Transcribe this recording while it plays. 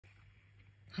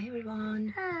Hi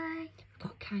everyone. Hi. I've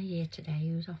got Kai here today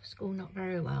who's off school not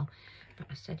very well, but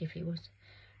I said if he was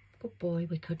a good boy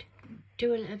we could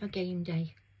do a little of a game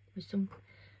day with some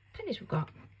pennies we've got.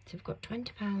 So we've got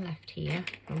 £20 left here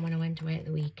from when I went away at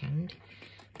the weekend.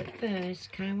 But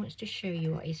first Kai wants to show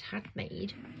you what he's had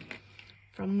made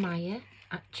from Maya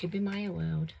at Chibi Maya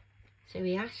World. So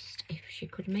he asked if she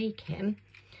could make him.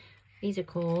 These are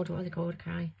called, what are they called,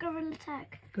 Kai? Gorilla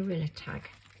tag. Gorilla tag.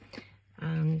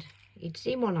 And he'd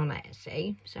seen one on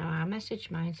Etsy, so I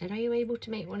messaged mine and said, are you able to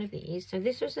make one of these? So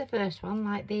this was the first one,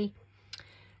 like the,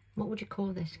 what would you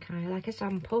call this, Kai? Like a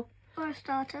sample? Or a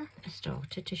starter. A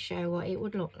starter to show what it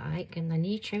would look like. And then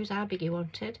he chose how big he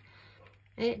wanted.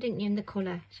 Didn't you, in the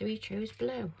colour? So he chose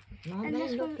blue. Aren't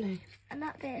they lovely? And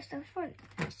that bit's the front.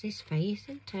 That's his face,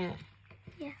 isn't it?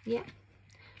 Yeah. Yeah.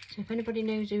 So if anybody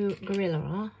knows who Gorilla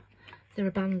are, they're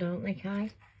a band, aren't they,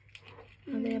 Kai?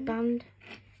 Are they a band?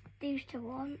 They used to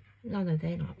want. No,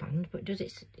 they're not a band, but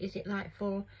is it like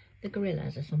for the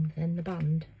gorillas or something, the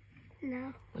band?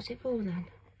 No. What's it for then?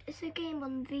 It's a game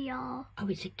on VR. Oh,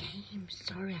 it's a game.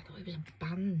 Sorry, I thought it was a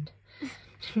band.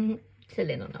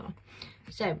 Silly or not.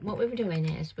 So what we were doing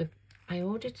is I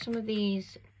ordered some of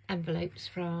these envelopes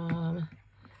from,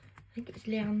 I think it's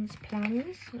Leanne's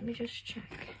Plans. Let me just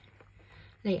check.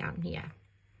 Leanne, yeah.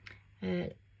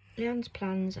 Leanne's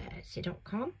Plans at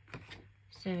Etsy.com.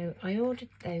 So I ordered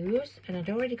those, and I'd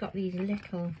already got these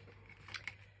little,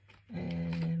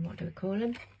 what do we call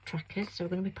them? Trackers. So we're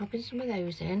going to be popping some of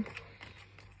those in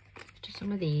to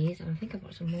some of these, and I think I've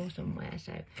got some more somewhere.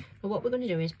 So, but what we're going to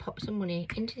do is pop some money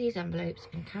into these envelopes,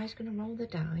 and Kai's going to roll the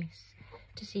dice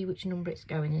to see which number it's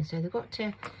going in. So they've got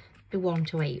to be 1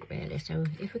 to 8 really. So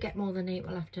if we get more than 8,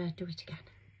 we'll have to do it again.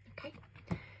 Okay,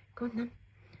 go on then.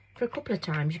 For a couple of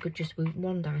times you could just move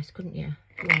one dice, couldn't you?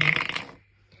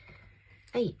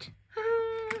 8.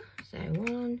 So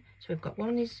 1. So we've got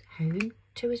 1 is home,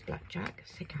 2 is blackjack,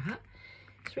 cigar,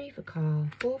 3 for car,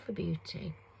 4 for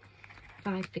beauty,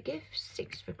 5 for gifts,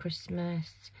 6 for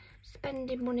Christmas,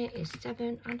 spending money is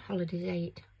 7, and holidays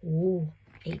 8. Oh,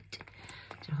 8.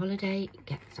 So holiday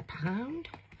gets £1.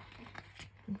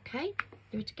 Okay,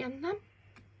 do it again then.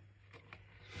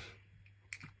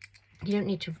 You don't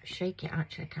need to shake it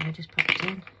actually, can I just pop it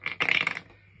in?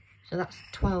 So that's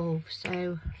 12.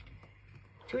 So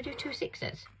should we do 2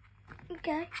 6s?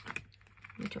 Okay.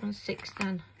 Which one's 6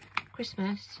 then?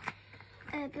 Christmas?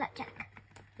 Blackjack.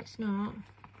 It's not.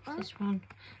 It's this one.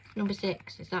 It's number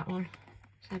 6. It's that one.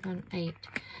 7, 8.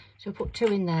 So we'll put 2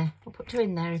 in there. We'll put 2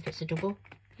 in there if it's a double.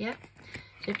 Yeah?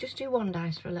 So just do 1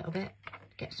 dice for a little bit.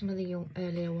 Get some of the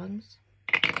earlier ones.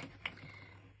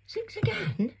 6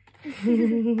 again?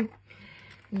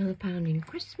 Another £1 in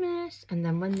Christmas. And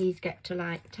then when these get to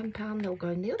like £10, they'll go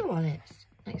in the other wallets.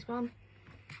 Next one.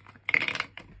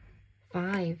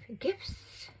 5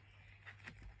 gifts.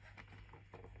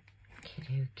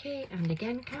 Okay, and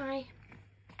again, Kai.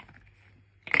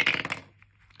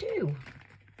 2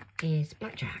 is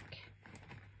blackjack.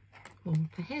 1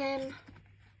 for him,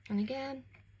 and again.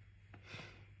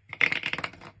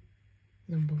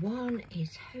 Number 1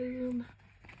 is home.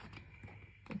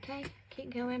 Okay,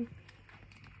 keep going.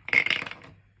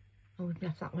 Oh, we've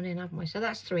left that one in, haven't we? So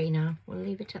that's 3 now. We'll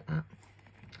leave it at that.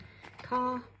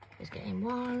 Car is getting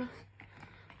 1.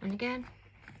 And again,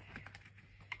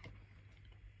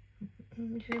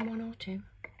 doing 1 or 2.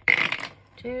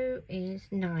 2 is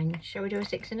 9. Shall we do a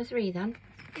 6 and a 3 then?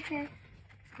 Okay.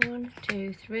 1,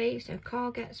 2, 3. So car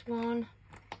gets 1,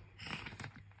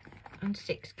 and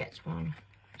 6 gets 1.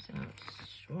 So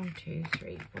that's 1, 2,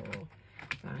 3, 4,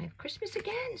 5. Christmas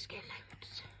again. Let's get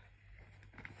loads.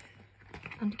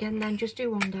 And again, then just do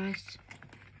 1 dice.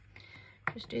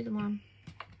 Just do the 1.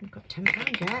 We've got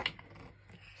 £10 yet.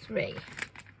 3.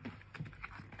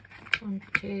 1,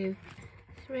 2,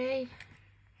 3.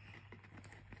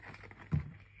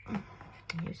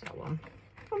 Use that one.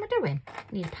 What am I doing? I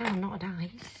need a £1, not a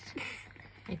dice.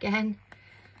 Again.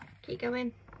 Keep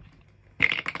going.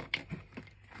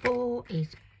 4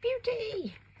 is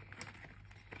beauty.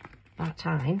 About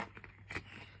time.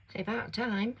 Say about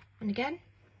time. And again.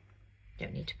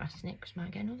 Don't need to fasten it because I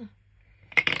might get another.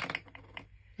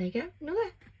 There you go.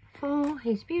 Another. 4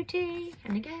 is beauty.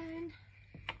 And again.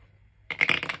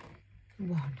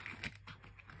 1.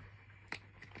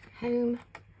 Home.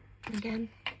 And again.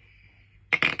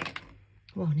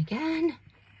 1 again.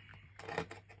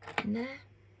 And there.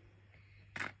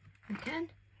 Again.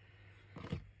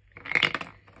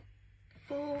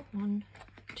 4. 1,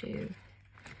 2,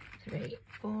 3.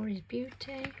 4 is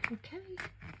beauty. Okay.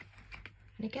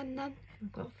 And again then,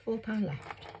 we've got £4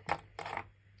 left.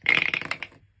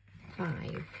 5.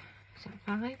 Is that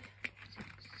 5? 6.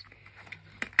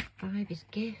 5 is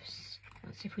gifts.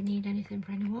 That's if we need anything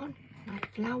for anyone,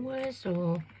 like flowers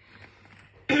or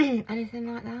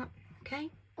anything like that. Okay.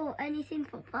 Or anything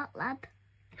for that lad.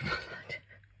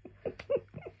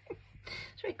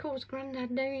 That's what he calls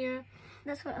Grandad, don't you?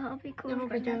 That's what Harvey calls No, he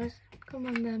Grandad. does. Come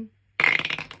on then.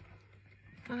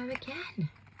 5 again.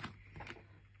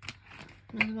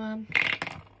 Another one.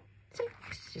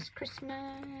 6 is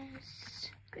Christmas.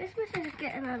 Christmas is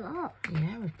getting a lot.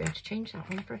 Yeah, we'll be able to change that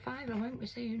one for a 5, won't we,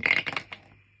 soon?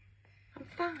 And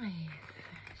 5.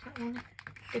 Is that one?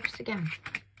 Gifts again.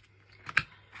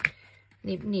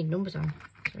 Need numbers on.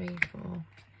 3, 4,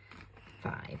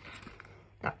 5.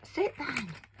 That's it then.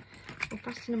 We'll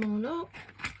fasten them all up.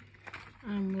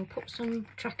 And we'll put some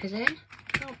trackers in,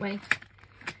 won't we?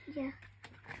 Yeah.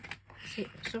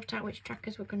 Sort out which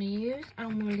trackers we're going to use,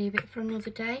 and we'll leave it for another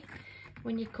day.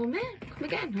 When you come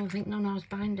again. I think none of ours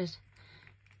binders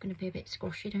going to be a bit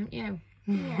squashy, don't you?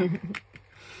 Yeah.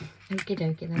 Okie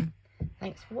dokie then.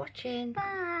 Thanks for watching.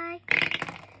 Bye.